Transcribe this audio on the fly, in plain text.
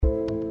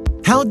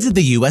How Did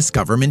the U.S.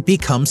 Government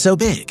Become So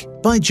Big?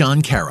 By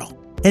John Carroll,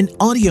 an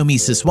audio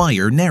Mises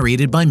Wire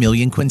narrated by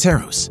Millian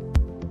Quinteros.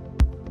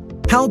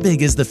 How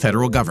big is the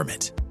federal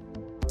government?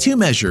 Two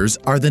measures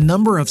are the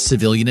number of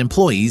civilian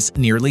employees,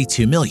 nearly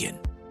 2 million,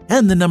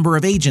 and the number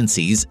of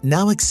agencies,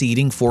 now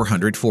exceeding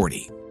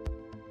 440.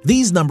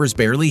 These numbers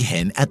barely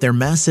hint at their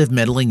massive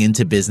meddling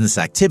into business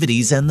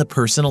activities and the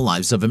personal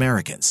lives of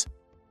Americans.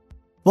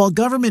 While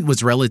government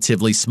was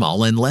relatively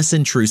small and less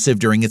intrusive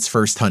during its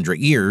first 100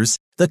 years,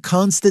 the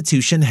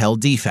Constitution held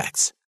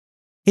defects.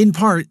 In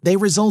part, they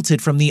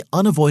resulted from the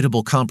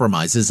unavoidable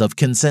compromises of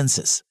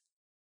consensus.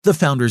 The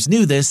founders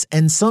knew this,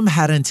 and some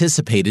had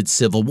anticipated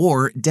civil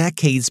war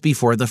decades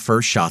before the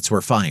first shots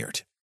were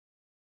fired.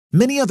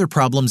 Many other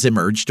problems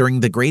emerged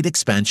during the great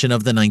expansion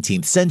of the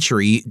 19th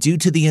century due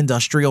to the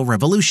Industrial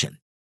Revolution,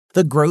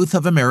 the growth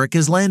of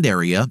America's land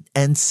area,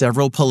 and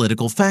several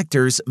political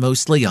factors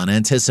mostly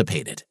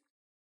unanticipated.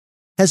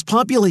 As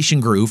population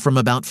grew from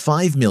about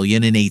 5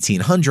 million in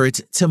 1800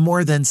 to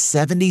more than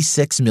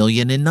 76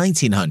 million in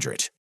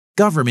 1900,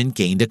 government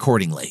gained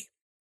accordingly.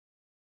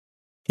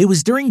 It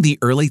was during the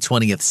early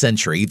 20th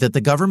century that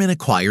the government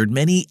acquired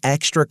many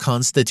extra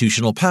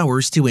constitutional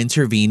powers to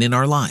intervene in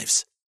our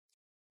lives.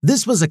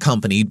 This was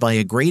accompanied by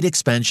a great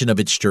expansion of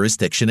its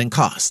jurisdiction and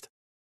cost.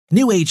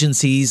 New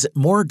agencies,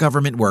 more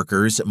government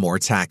workers, more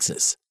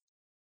taxes.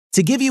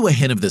 To give you a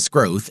hint of this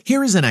growth,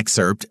 here is an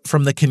excerpt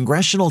from the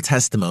congressional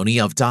testimony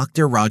of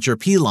Dr. Roger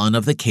Pilon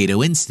of the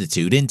Cato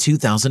Institute in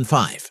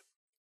 2005.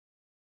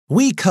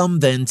 We come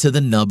then to the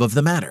nub of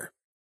the matter.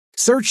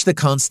 Search the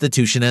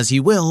Constitution as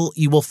you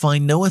will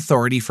find no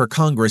authority for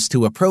Congress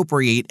to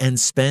appropriate and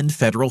spend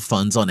federal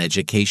funds on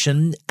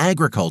education,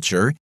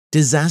 agriculture,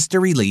 disaster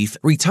relief,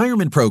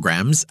 retirement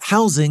programs,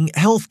 housing,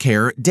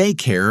 healthcare,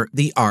 daycare,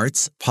 the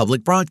arts,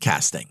 public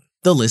broadcasting.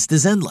 The list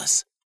is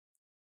endless.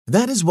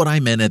 That is what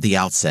I meant at the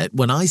outset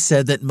when I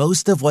said that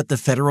most of what the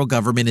federal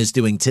government is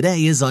doing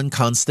today is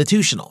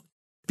unconstitutional,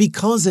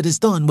 because it is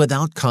done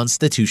without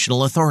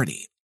constitutional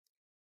authority.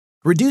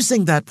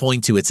 Reducing that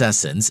point to its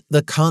essence,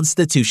 the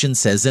Constitution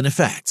says in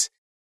effect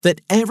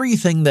that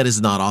everything that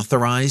is not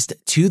authorized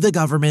to the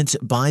government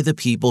by the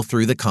people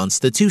through the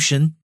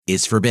Constitution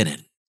is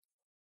forbidden.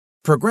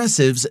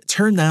 Progressives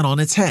turn that on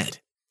its head.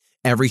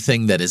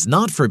 Everything that is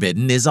not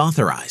forbidden is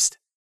authorized.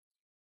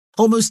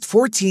 Almost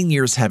 14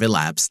 years have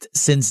elapsed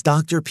since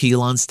Dr.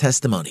 Pilon's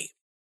testimony.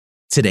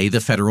 Today,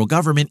 the federal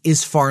government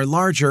is far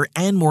larger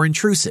and more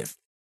intrusive,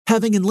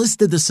 having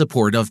enlisted the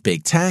support of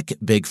big tech,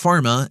 big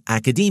pharma,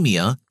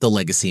 academia, the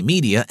legacy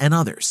media, and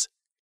others.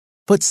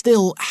 But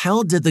still,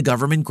 how did the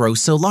government grow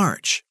so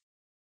large?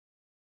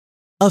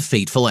 A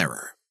fateful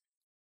error.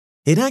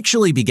 It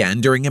actually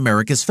began during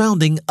America's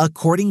founding,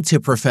 according to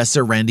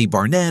Professor Randy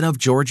Barnett of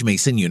George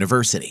Mason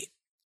University.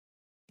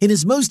 In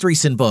his most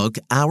recent book,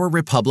 Our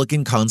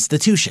Republican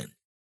Constitution,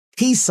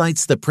 he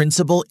cites the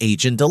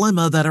principal-agent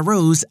dilemma that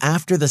arose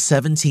after the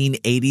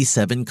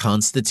 1787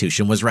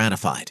 Constitution was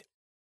ratified.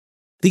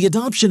 The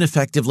adoption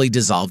effectively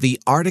dissolved the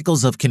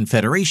Articles of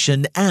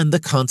Confederation and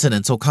the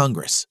Continental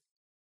Congress.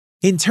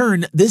 In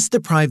turn, this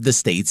deprived the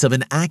states of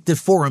an active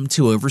forum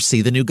to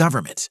oversee the new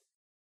government.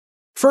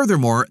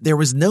 Furthermore, there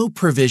was no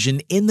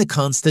provision in the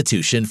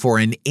Constitution for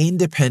an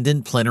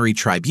independent plenary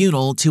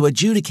tribunal to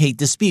adjudicate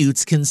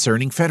disputes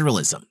concerning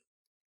federalism.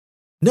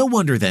 No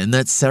wonder then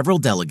that several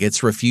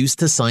delegates refused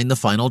to sign the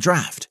final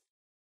draft.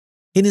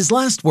 In his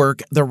last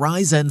work, The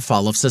Rise and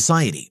Fall of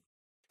Society,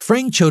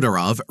 Frank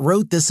Chodorov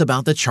wrote this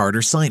about the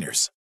charter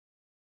signers.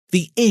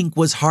 The ink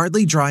was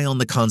hardly dry on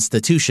the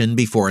Constitution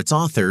before its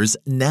authors,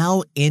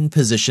 now in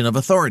position of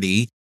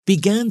authority,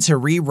 began to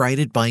rewrite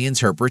it by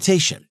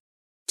interpretation,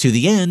 to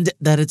the end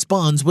that its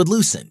bonds would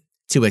loosen,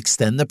 to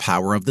extend the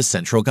power of the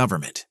central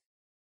government.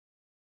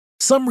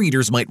 Some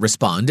readers might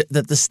respond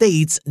that the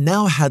states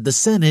now had the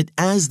Senate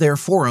as their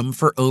forum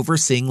for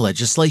overseeing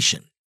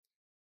legislation.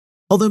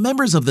 Although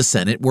members of the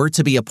Senate were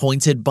to be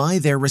appointed by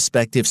their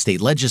respective state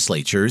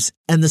legislatures,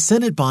 and the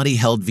Senate body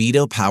held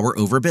veto power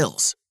over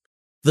bills,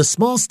 the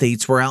small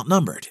states were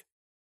outnumbered.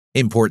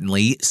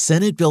 Importantly,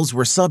 Senate bills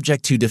were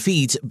subject to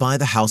defeat by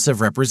the House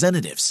of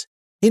Representatives,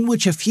 in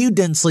which a few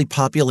densely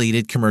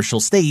populated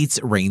commercial states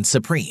reigned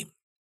supreme.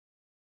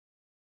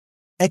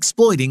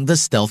 Exploiting the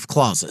stealth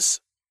clauses.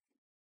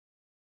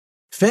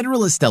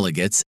 Federalist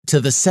delegates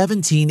to the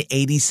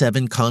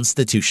 1787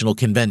 Constitutional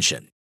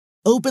Convention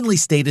openly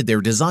stated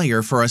their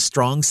desire for a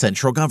strong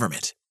central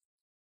government.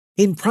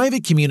 In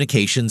private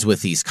communications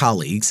with these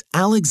colleagues,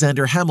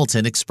 Alexander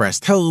Hamilton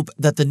expressed hope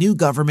that the new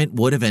government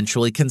would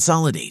eventually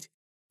consolidate,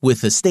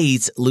 with the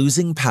states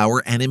losing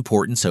power and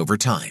importance over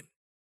time.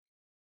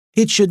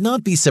 It should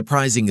not be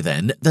surprising,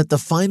 then, that the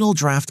final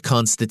draft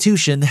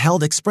Constitution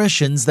held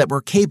expressions that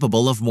were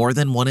capable of more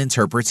than one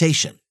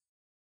interpretation.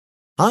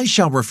 I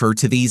shall refer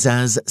to these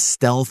as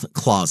stealth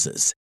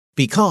clauses,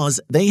 because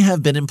they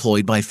have been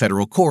employed by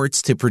federal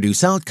courts to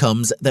produce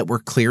outcomes that were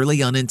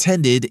clearly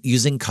unintended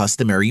using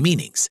customary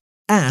meanings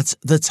at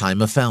the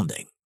time of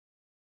founding.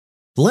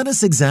 Let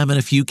us examine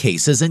a few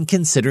cases and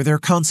consider their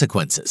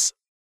consequences.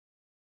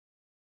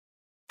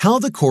 How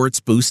the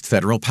courts boost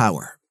federal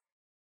power.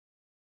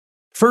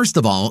 First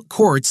of all,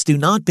 courts do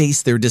not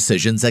base their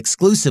decisions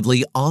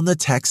exclusively on the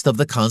text of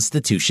the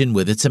Constitution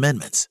with its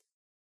amendments.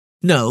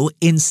 No,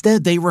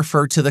 instead they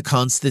refer to the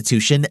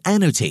Constitution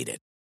Annotated,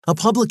 a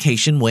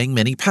publication weighing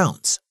many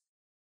pounds.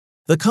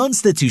 The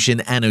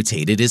Constitution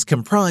Annotated is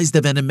comprised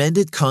of an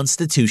amended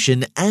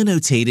Constitution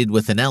annotated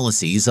with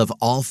analyses of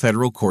all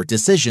federal court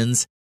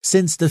decisions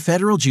since the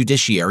federal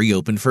judiciary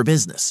opened for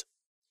business.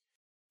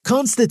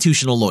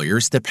 Constitutional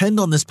lawyers depend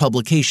on this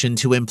publication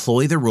to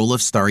employ the rule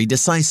of stare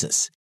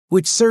decisis,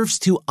 which serves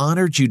to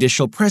honor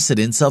judicial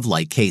precedents of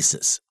like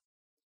cases.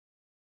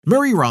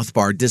 Murray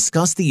Rothbard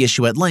discussed the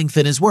issue at length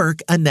in his work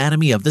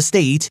Anatomy of the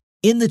State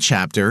in the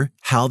chapter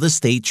How the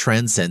State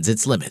Transcends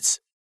Its Limits.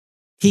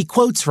 He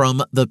quotes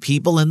from The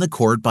People and the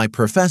Court by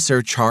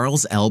Professor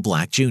Charles L.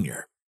 Black,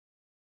 Jr.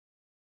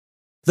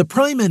 The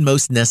prime and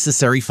most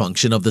necessary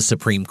function of the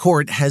Supreme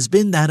Court has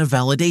been that of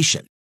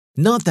validation,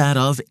 not that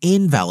of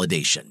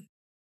invalidation.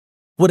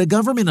 What a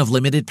government of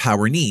limited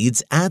power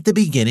needs at the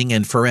beginning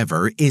and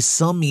forever is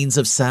some means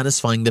of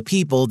satisfying the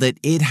people that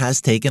it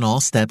has taken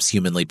all steps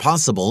humanly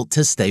possible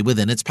to stay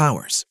within its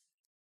powers.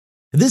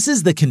 This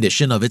is the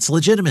condition of its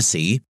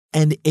legitimacy,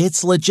 and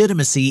its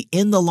legitimacy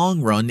in the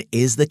long run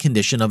is the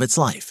condition of its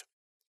life.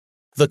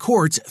 The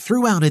court,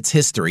 throughout its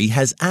history,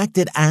 has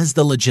acted as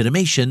the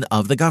legitimation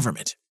of the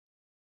government.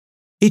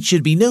 It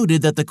should be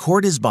noted that the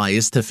court is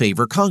biased to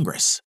favor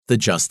Congress. The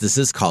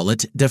justices call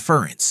it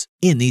deference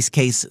in these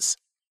cases.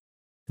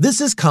 This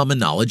is common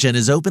knowledge and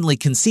is openly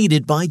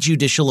conceded by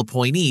judicial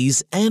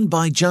appointees and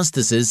by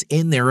justices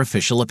in their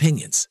official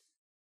opinions.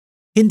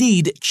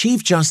 Indeed,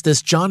 Chief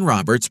Justice John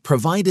Roberts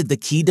provided the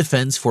key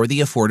defense for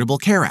the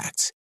Affordable Care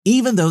Act,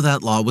 even though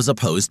that law was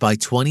opposed by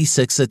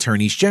 26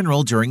 attorneys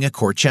general during a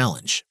court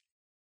challenge.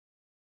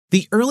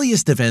 The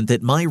earliest event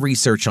that my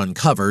research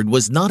uncovered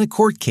was not a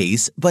court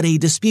case, but a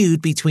dispute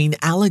between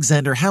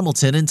Alexander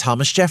Hamilton and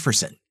Thomas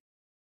Jefferson.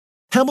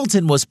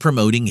 Hamilton was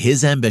promoting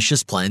his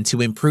ambitious plan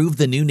to improve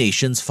the new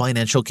nation's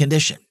financial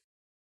condition.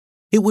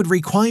 It would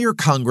require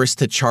Congress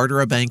to charter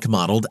a bank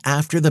modeled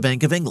after the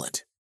Bank of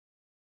England.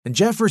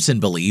 Jefferson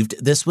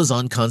believed this was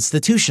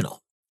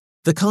unconstitutional.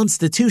 The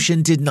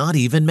Constitution did not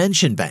even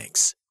mention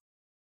banks.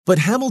 But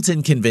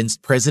Hamilton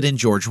convinced President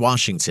George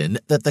Washington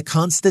that the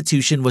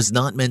Constitution was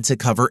not meant to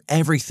cover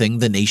everything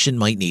the nation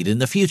might need in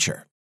the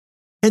future.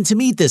 And to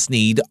meet this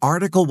need,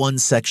 Article 1,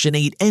 Section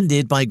 8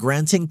 ended by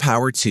granting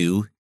power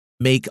to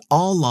make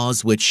all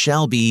laws which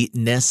shall be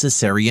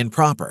necessary and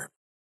proper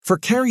for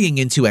carrying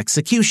into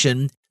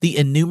execution the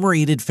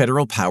enumerated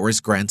federal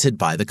powers granted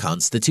by the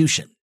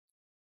Constitution.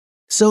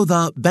 So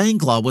the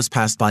bank law was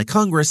passed by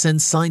Congress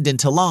and signed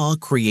into law,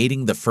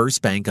 creating the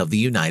first bank of the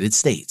United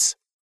States.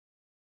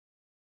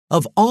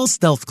 Of all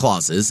stealth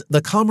clauses,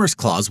 the Commerce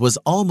Clause was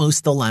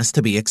almost the last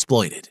to be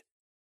exploited.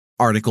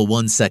 Article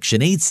 1,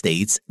 Section 8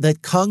 states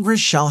that Congress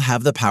shall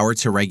have the power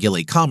to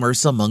regulate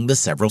commerce among the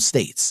several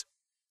states.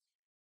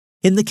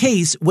 In the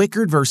case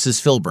Wickard v.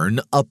 Filburn,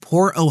 a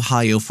poor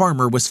Ohio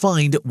farmer was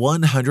fined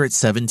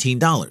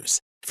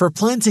 $117 for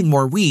planting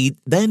more wheat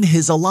than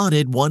his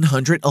allotted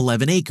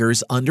 111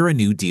 acres under a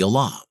New Deal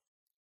law.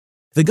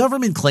 The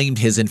government claimed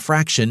his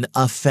infraction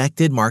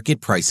affected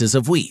market prices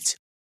of wheat,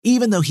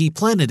 even though he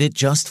planted it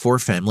just for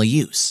family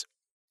use.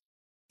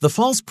 The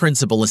false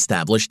principle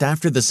established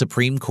after the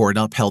Supreme Court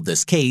upheld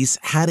this case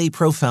had a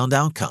profound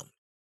outcome.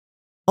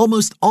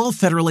 Almost all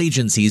federal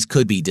agencies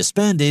could be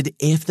disbanded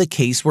if the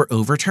case were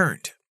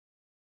overturned.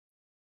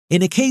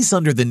 In a case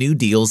under the New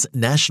Deal's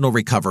National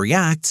Recovery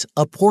Act,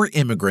 a poor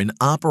immigrant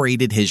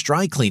operated his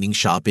dry cleaning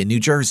shop in New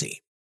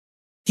Jersey.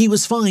 He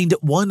was fined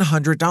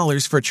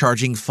 $100 for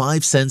charging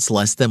 5 cents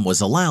less than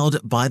was allowed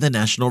by the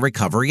National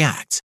Recovery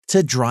Act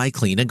to dry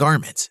clean a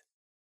garment.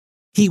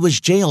 He was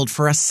jailed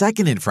for a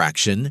second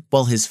infraction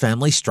while his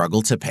family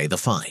struggled to pay the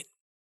fine.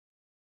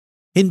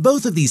 In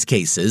both of these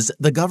cases,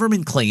 the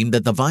government claimed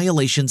that the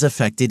violations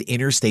affected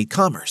interstate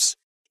commerce,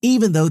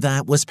 even though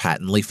that was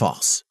patently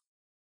false.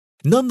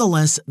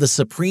 Nonetheless, the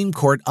Supreme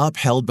Court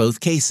upheld both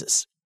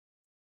cases.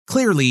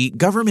 Clearly,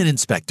 government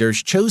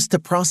inspectors chose to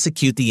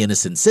prosecute the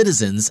innocent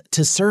citizens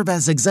to serve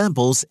as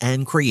examples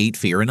and create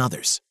fear in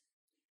others.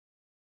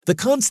 The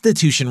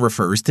Constitution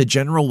refers to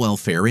general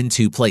welfare in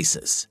two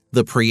places,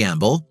 the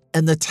preamble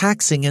and the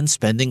taxing and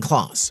spending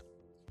clause.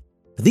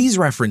 These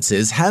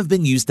references have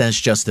been used as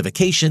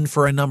justification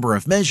for a number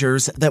of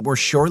measures that were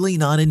surely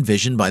not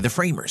envisioned by the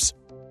framers.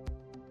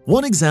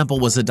 One example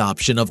was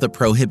adoption of the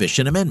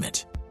Prohibition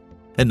Amendment.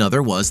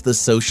 Another was the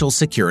Social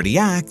Security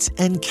Act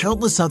and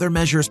countless other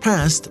measures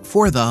passed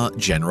for the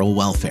general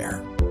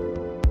welfare.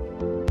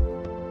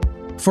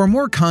 For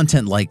more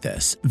content like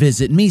this,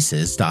 visit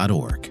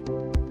Mises.org.